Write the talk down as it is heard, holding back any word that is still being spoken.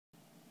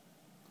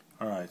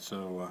Alright,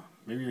 so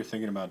maybe you're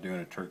thinking about doing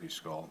a turkey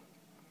skull,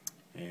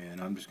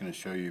 and I'm just going to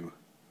show you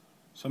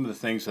some of the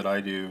things that I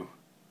do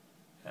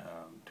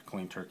to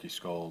clean turkey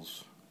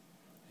skulls,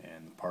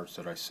 and the parts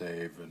that I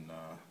save, and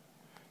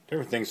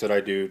different things that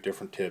I do,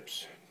 different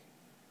tips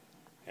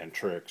and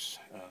tricks.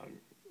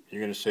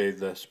 You're going to save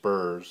the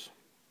spurs,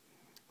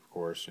 of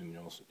course, and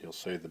you'll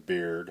save the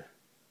beard.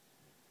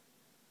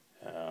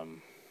 You're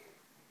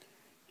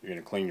going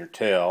to clean your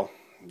tail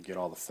and get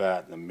all the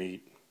fat and the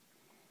meat,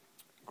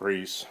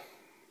 grease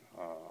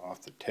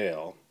off the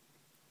tail,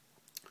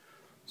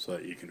 so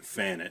that you can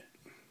fan it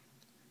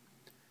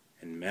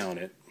and mount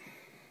it.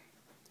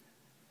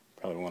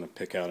 Probably want to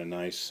pick out a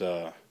nice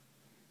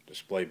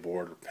display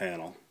board or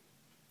panel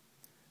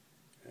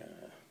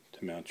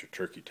to mount your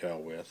turkey tail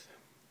with.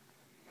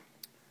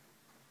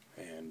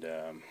 And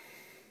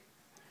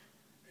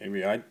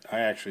maybe I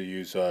actually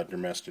use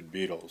Dermestid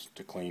Beetles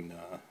to clean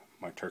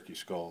my turkey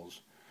skulls.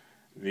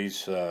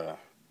 These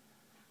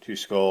two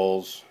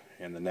skulls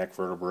and the neck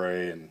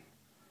vertebrae and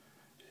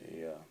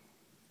a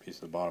piece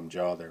of the bottom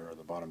jaw there, or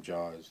the bottom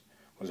jaw,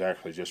 was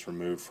actually just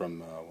removed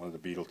from one of the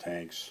beetle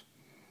tanks.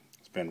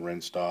 It's been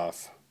rinsed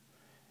off,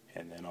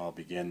 and then I'll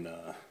begin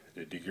the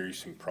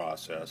degreasing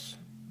process.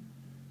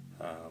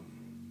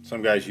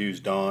 Some guys use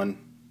Dawn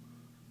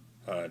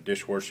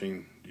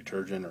dishwashing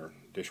detergent or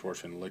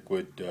dishwashing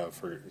liquid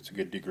it's a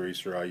good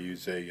degreaser. I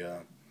use a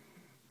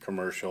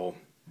commercial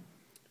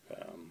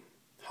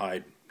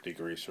hide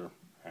degreaser,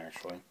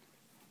 actually.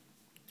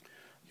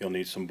 You'll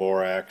need some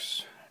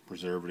borax,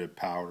 preservative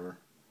powder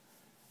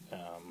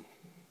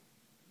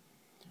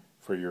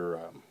for your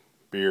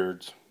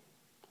beards,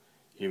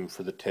 even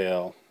for the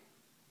tail.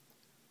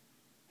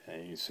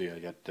 And you can see I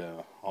got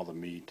all the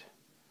meat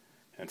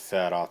and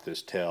fat off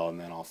this tail, and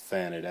then I'll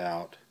fan it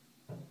out.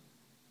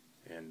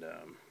 And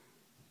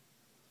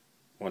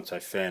once I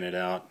fan it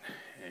out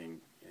and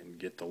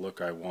get the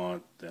look I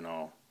want, then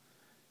I'll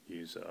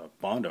use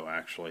Bondo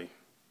actually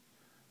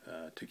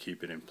to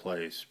keep it in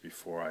place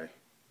before I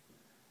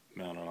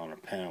mount it on a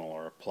panel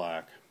or a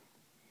plaque.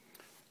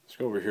 Let's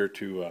go over here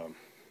to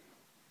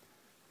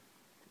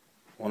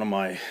one of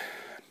my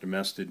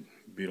Dermestid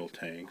beetle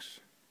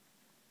tanks.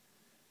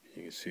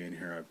 You can see in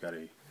here I've got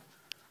a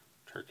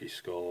turkey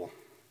skull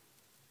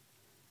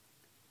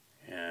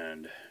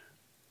and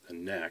the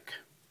neck.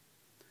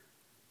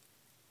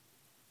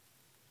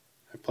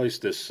 I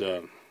placed this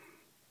the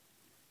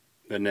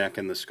neck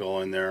and the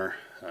skull in there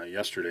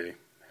yesterday,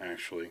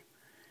 actually,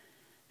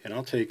 and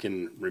I'll take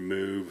and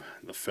remove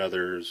the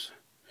feathers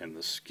and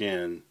the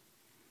skin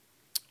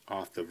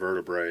off the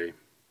vertebrae,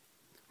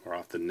 or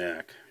off the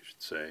neck I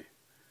should say,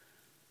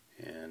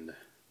 and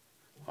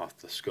off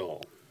the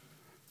skull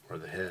or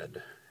the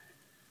head.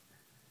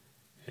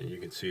 And you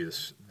can see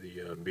this,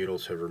 the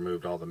beetles have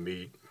removed all the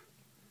meat,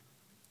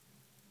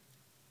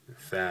 the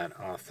fat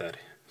off that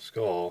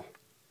skull,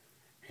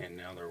 and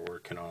now they're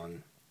working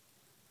on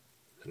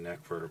the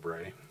neck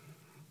vertebrae,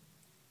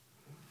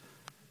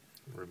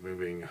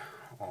 removing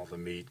all the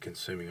meat,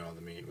 consuming all the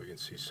meat. We can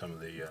see some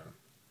of the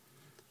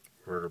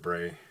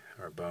vertebrae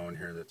or bone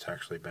here that's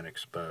actually been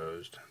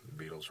exposed. The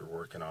beetles are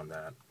working on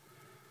that,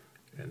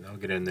 and they'll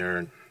get in there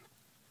and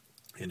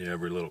into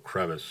every little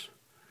crevice,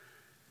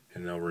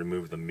 and they'll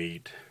remove the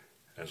meat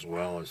as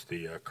well as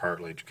the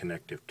cartilage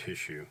connective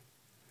tissue,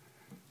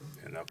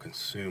 and they'll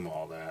consume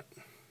all that.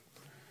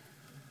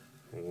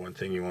 One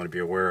thing you want to be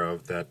aware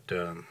of, that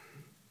the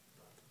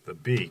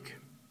beak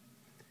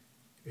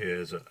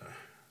is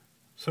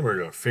similar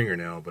to a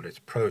fingernail, but it's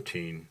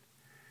protein,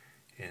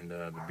 and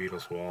the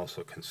beetles will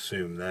also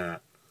consume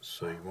that.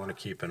 So you want to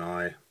keep an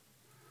eye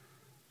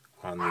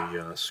on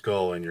the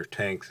skull in your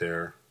tank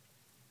there.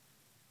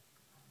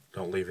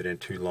 Don't leave it in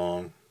too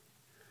long,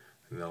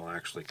 and they'll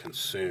actually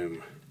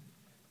consume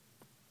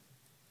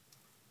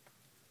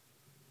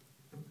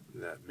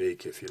that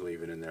beak. If you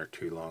leave it in there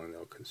too long,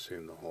 they'll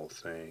consume the whole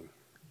thing.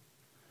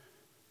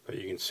 But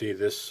you can see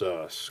this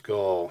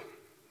skull,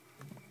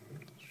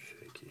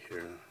 shaky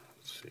here,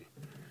 let's see,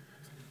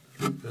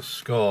 this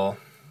skull,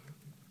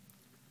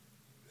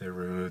 they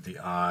removed the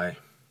eye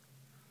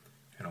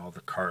and all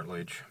the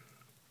cartilage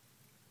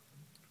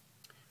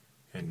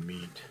and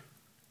meat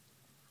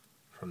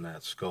from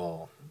that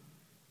skull.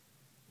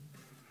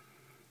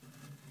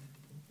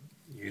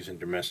 Using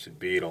Dermestid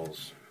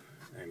Beetles,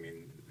 I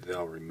mean,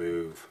 they'll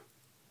remove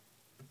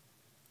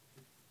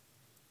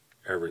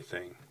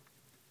everything.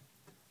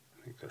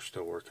 I think they're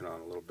still working on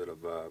a little bit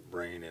of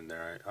brain in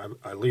there.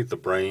 I leave the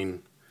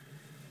brain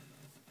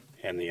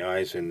and the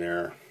eyes in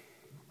there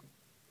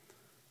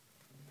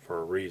for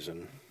a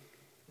reason,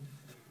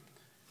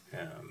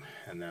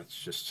 and that's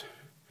just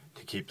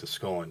to keep the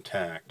skull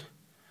intact.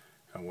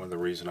 And one of the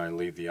reasons I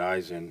leave the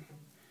eyes in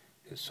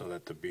is so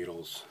that the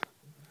beetles,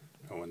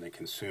 when they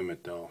consume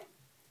it, they'll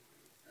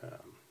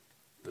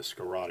the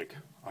sclerotic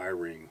eye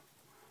ring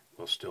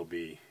will still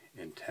be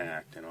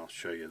intact, and I'll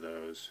show you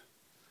those,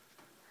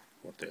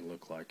 what they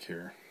look like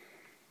here.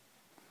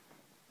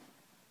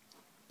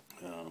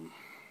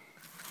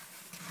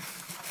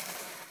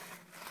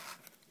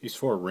 These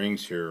four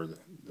rings here,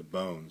 the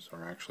bones,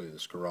 are actually the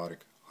sclerotic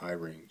eye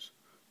rings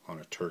on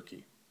a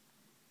turkey.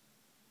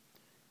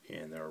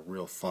 And they're a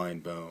real fine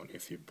bone.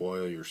 If you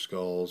boil your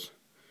skulls,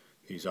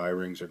 these eye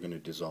rings are going to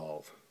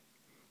dissolve.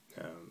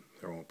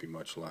 There won't be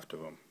much left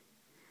of them.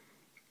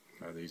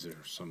 These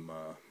are some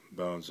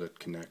bones that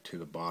connect to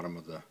the bottom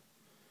of the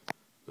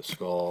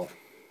skull.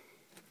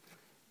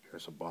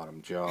 Here's a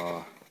bottom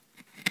jaw,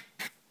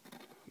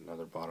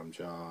 another bottom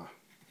jaw,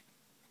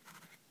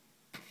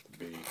 the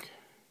beak.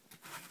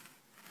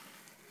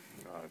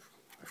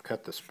 I've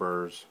cut the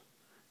spurs,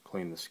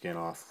 cleaned the skin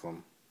off of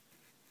them,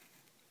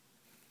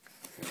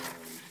 and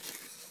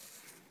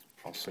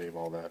I'll save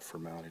all that for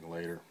mounting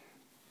later.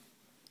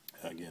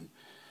 Again,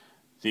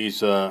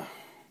 these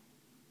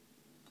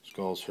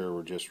skulls here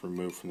were just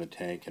removed from the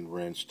tank and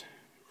rinsed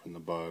from the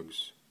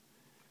bugs,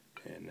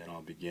 and then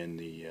I'll begin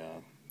the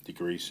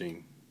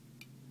degreasing.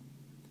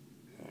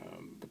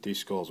 But these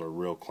skulls are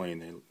real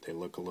clean. They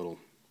look a little,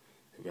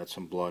 they've got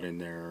some blood in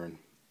there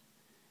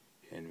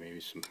and maybe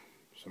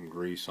some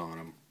grease on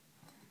them.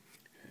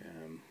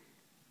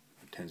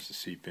 It tends to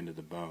seep into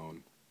the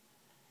bone.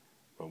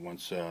 But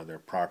once they're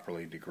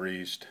properly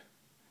degreased,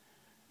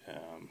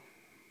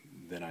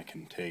 then I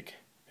can take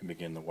and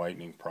begin the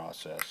whitening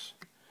process.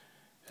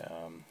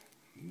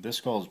 This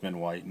skull has been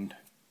whitened,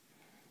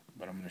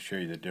 but I'm going to show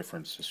you the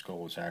difference. The skull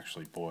was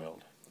actually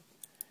boiled,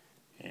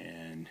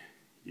 and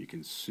you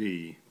can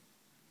see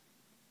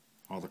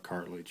all the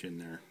cartilage in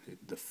there,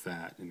 the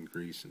fat and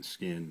grease and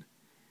skin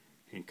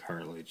and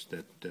cartilage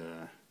that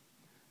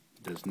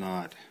does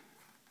not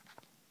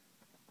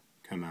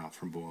come out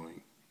from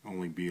boiling.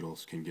 Only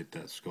Beetles can get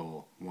that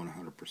skull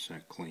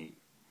 100% clean.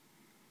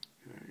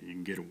 You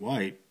can get it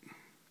white,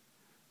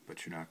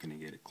 but you're not going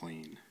to get it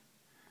clean.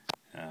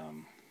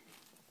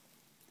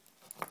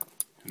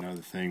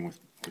 Another thing with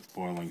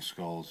boiling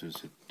skulls is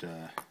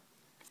that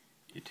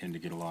you tend to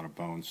get a lot of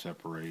bone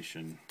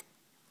separation,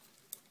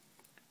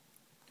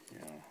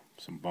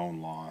 some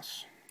bone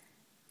loss.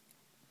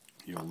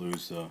 You'll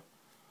lose the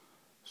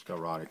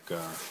sclerotic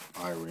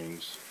eye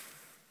rings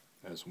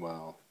as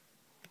well.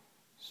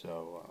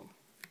 So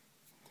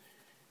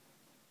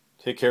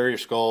take care of your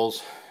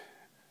skulls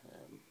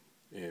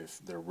if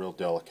they're real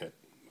delicate.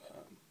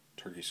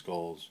 Turkey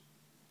skulls,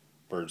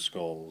 bird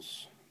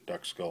skulls,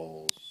 duck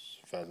skulls,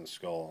 pheasant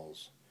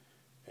skulls,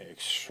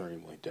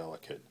 extremely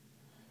delicate.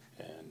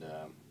 And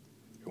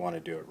you want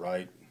to do it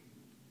right.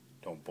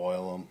 Don't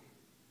boil them.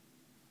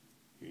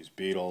 Use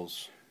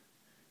Beetles.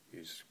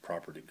 Use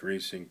proper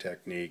degreasing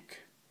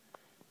technique.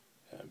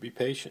 Be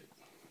patient.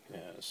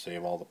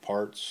 Save all the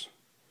parts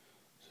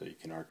so you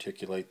can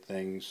articulate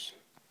things.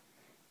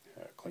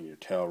 Clean your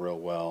tail real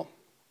well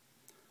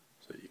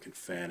so you can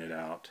fan it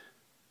out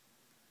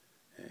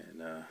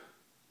and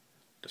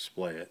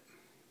display it.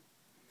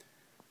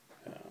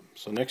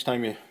 So next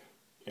time you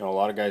know, a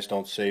lot of guys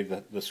don't save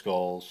the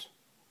skulls.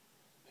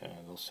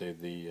 They'll save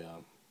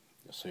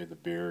the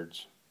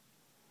beards.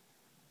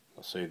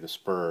 They'll save the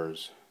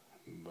spurs,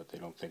 but they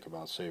don't think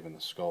about saving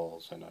the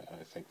skulls. And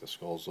I think the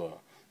skulls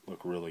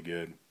look really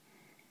good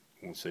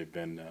once they've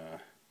been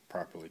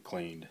properly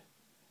cleaned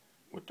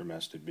with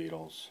Dermestid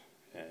Beetles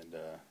and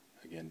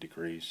again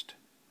degreased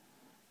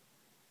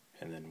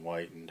and then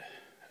whitened.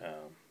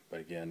 But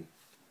again,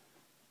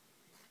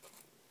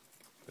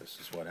 this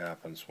is what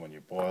happens when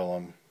you boil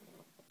them.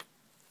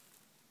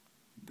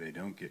 They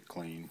don't get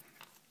clean.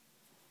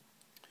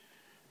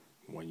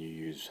 When you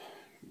use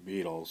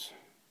Beetles,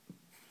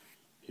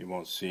 you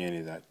won't see any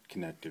of that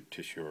connective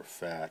tissue or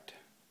fat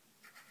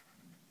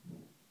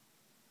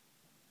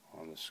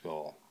on the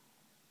skull.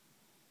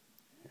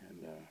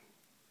 And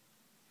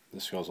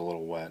this skull's a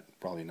little wet,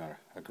 probably not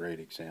a great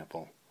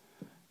example,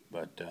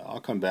 but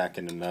I'll come back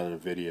in another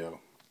video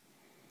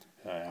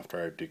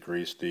after I've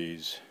degreased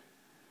these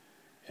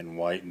and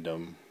whitened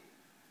them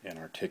and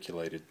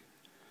articulated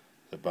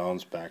the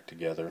bones back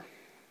together,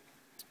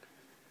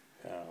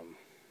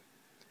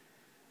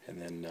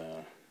 and then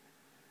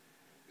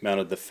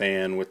mounted the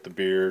fan with the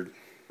beard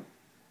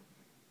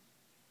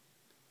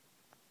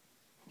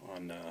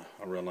on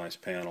a real nice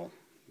panel.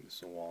 This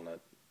is a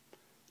walnut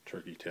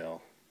turkey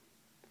tail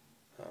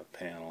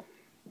panel.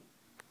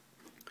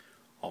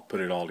 I'll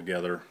put it all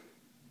together,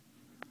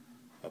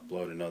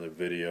 upload another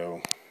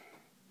video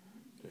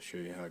to show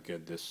you how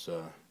good this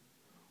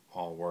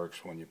all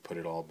works when you put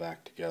it all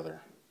back together.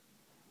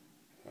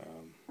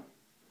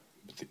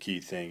 But the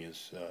key thing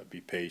is be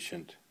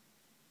patient,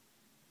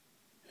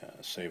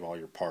 save all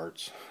your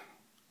parts,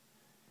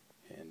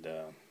 and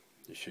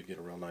you should get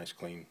a real nice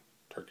clean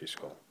turkey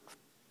skull.